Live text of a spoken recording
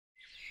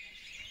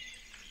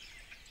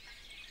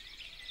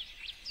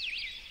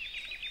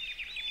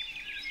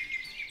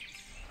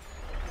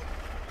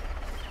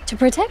To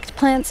protect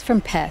plants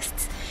from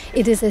pests,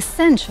 it is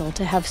essential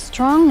to have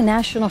strong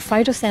national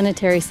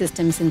phytosanitary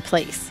systems in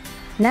place.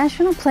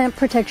 National plant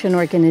protection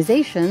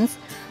organizations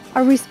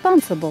are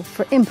responsible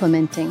for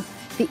implementing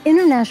the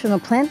International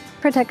Plant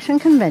Protection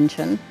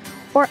Convention,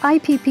 or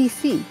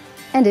IPPC,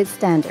 and its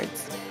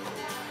standards.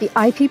 The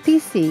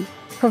IPPC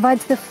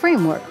provides the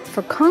framework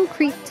for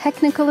concrete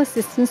technical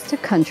assistance to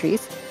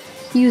countries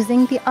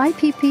using the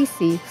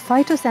IPPC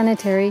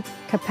Phytosanitary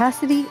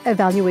Capacity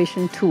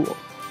Evaluation tool,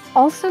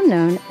 also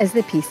known as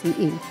the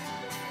PCE.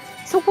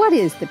 So what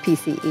is the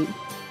PCE?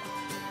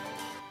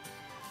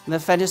 The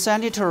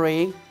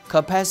Phytosanitary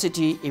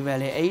Capacity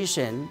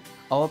Evaluation,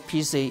 or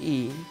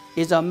PCE,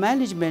 is a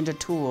management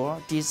tool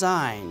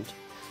designed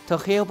to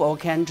help a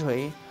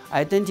country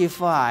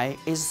identify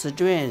its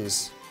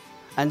strengths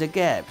and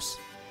gaps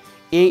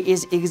in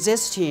its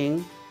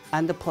existing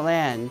and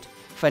planned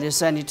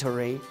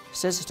phytosanitary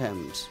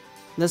systems.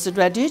 The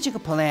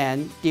strategic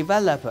plan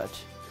developed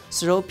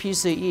through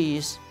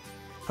PCEs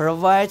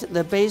provides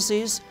the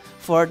basis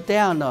for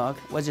dialogue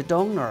with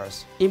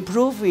donors,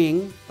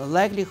 improving the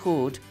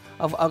likelihood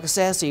of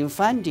accessing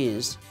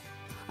fundings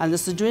and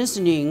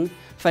strengthening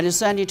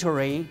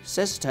phytosanitary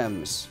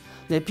systems.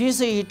 The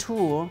PCE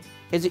tool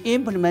is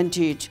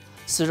implemented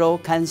through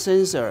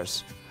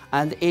consensus,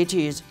 and it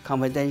is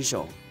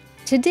confidential.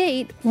 To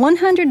date,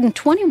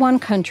 121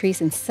 countries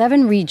in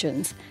 7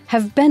 regions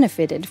have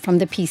benefited from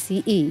the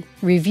PCE.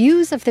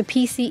 Reviews of the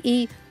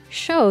PCE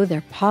show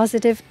their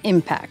positive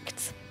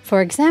impacts. For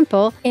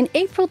example, in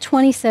April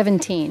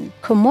 2017,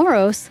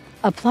 Comoros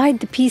applied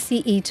the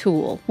PCE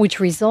tool, which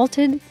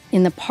resulted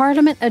in the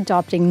Parliament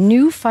adopting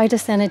new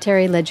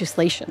phytosanitary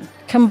legislation.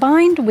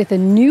 Combined with a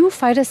new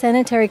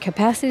phytosanitary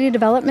capacity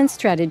development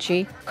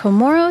strategy,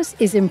 Comoros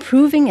is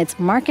improving its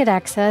market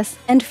access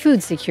and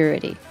food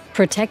security,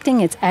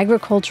 protecting its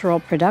agricultural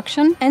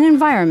production and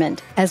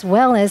environment, as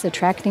well as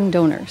attracting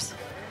donors.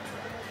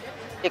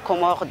 Les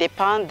Comores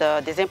dépendent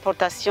des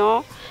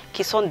importations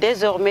qui sont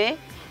désormais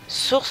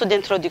source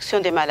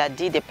d'introduction des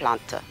maladies des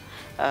plantes.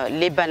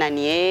 Les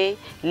bananiers,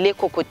 les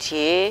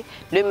cocotiers,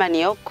 le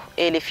manioc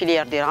et les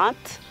filières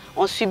d'éreintes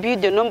ont subi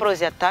de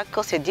nombreuses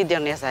attaques ces 10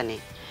 dernières années.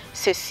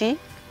 Ceci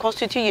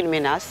constitue une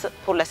menace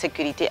pour la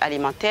sécurité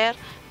alimentaire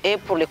et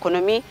pour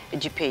l'économie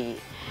du pays.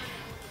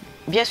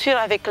 Bien sûr,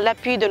 avec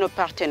l'appui de nos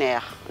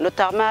partenaires,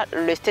 notamment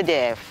le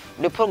STDF,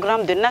 le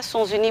Programme des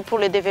Nations Unies pour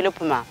le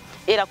développement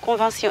et la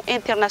Convention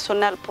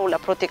internationale pour la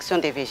protection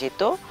des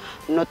végétaux,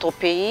 notre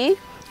pays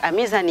a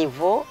mis à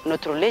niveau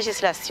notre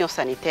législation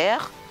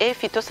sanitaire et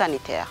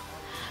phytosanitaire.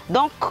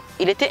 Donc,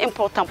 il était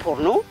important pour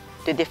nous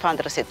de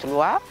défendre cette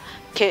loi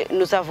que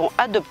nous avons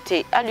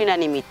adoptée à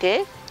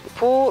l'unanimité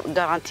pour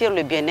garantir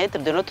le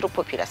bien-être de notre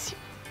population.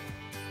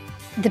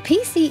 The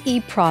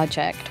PCE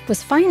project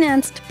was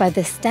financed by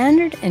the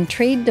Standard and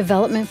Trade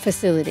Development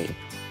Facility,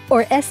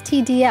 or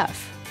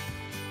STDF.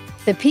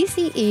 The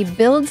PCE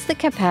builds the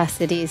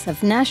capacities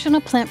of national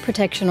plant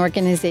protection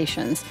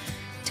organizations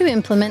to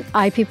implement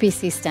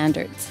IPPC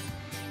standards.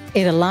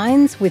 It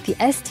aligns with the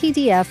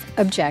STDF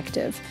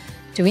objective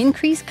to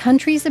increase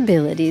countries'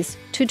 abilities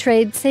to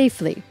trade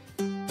safely.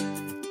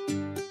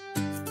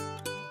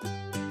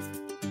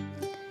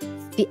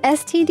 The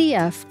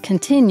STDF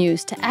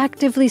continues to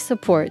actively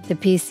support the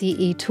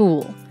PCE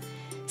tool.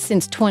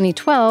 Since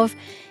 2012,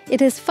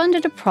 it has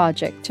funded a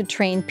project to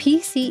train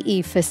PCE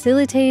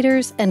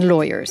facilitators and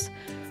lawyers,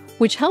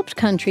 which helped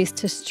countries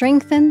to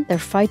strengthen their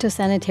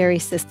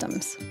phytosanitary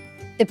systems.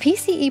 The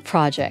PCE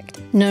project,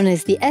 known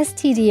as the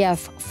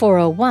STDF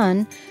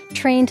 401,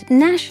 trained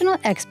national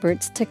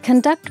experts to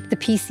conduct the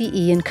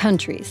PCE in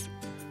countries.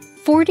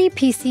 40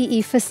 PCE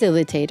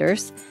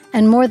facilitators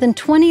and more than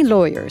 20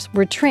 lawyers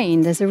were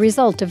trained as a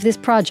result of this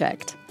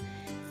project.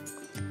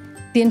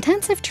 The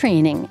intensive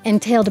training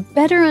entailed a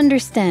better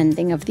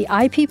understanding of the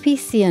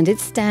IPPC and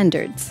its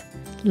standards,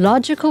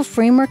 logical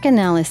framework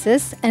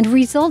analysis, and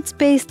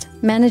results-based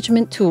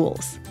management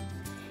tools.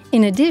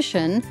 In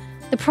addition,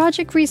 the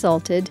project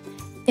resulted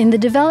in the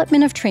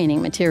development of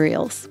training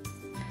materials.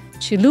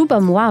 Chiluba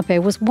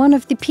Mwape was one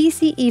of the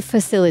PCE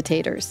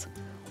facilitators.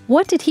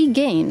 What did he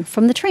gain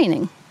from the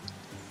training?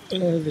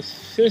 The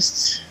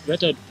first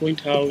that I'd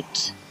point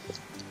out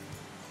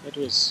that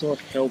was so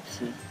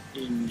helpful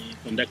in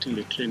conducting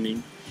the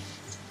training,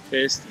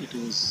 first it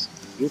was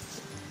group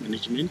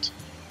management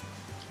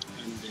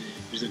and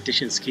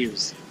presentation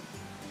skills.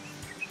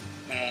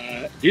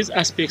 These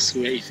aspects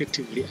were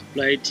effectively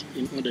applied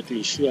in order to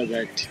ensure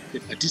that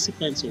the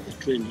participants of the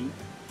training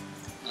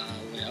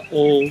were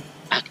all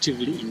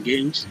actively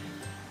engaged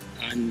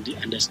and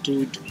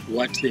understood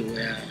what they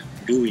were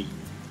doing.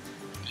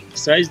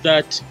 Besides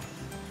that,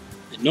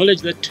 the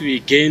knowledge that we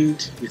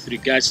gained with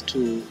regards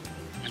to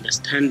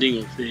understanding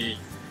of the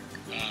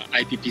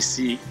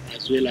IPPC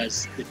as well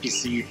as the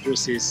PCE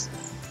process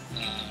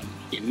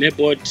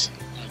enabled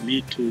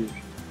me to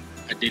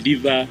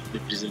deliver the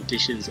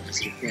presentations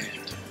as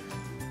required.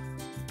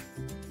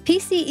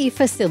 PCE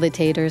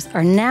facilitators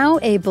are now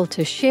able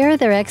to share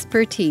their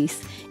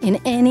expertise in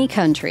any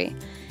country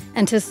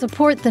and to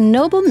support the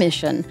noble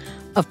mission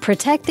of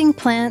protecting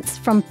plants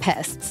from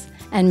pests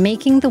and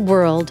making the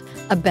world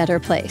a better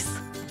place.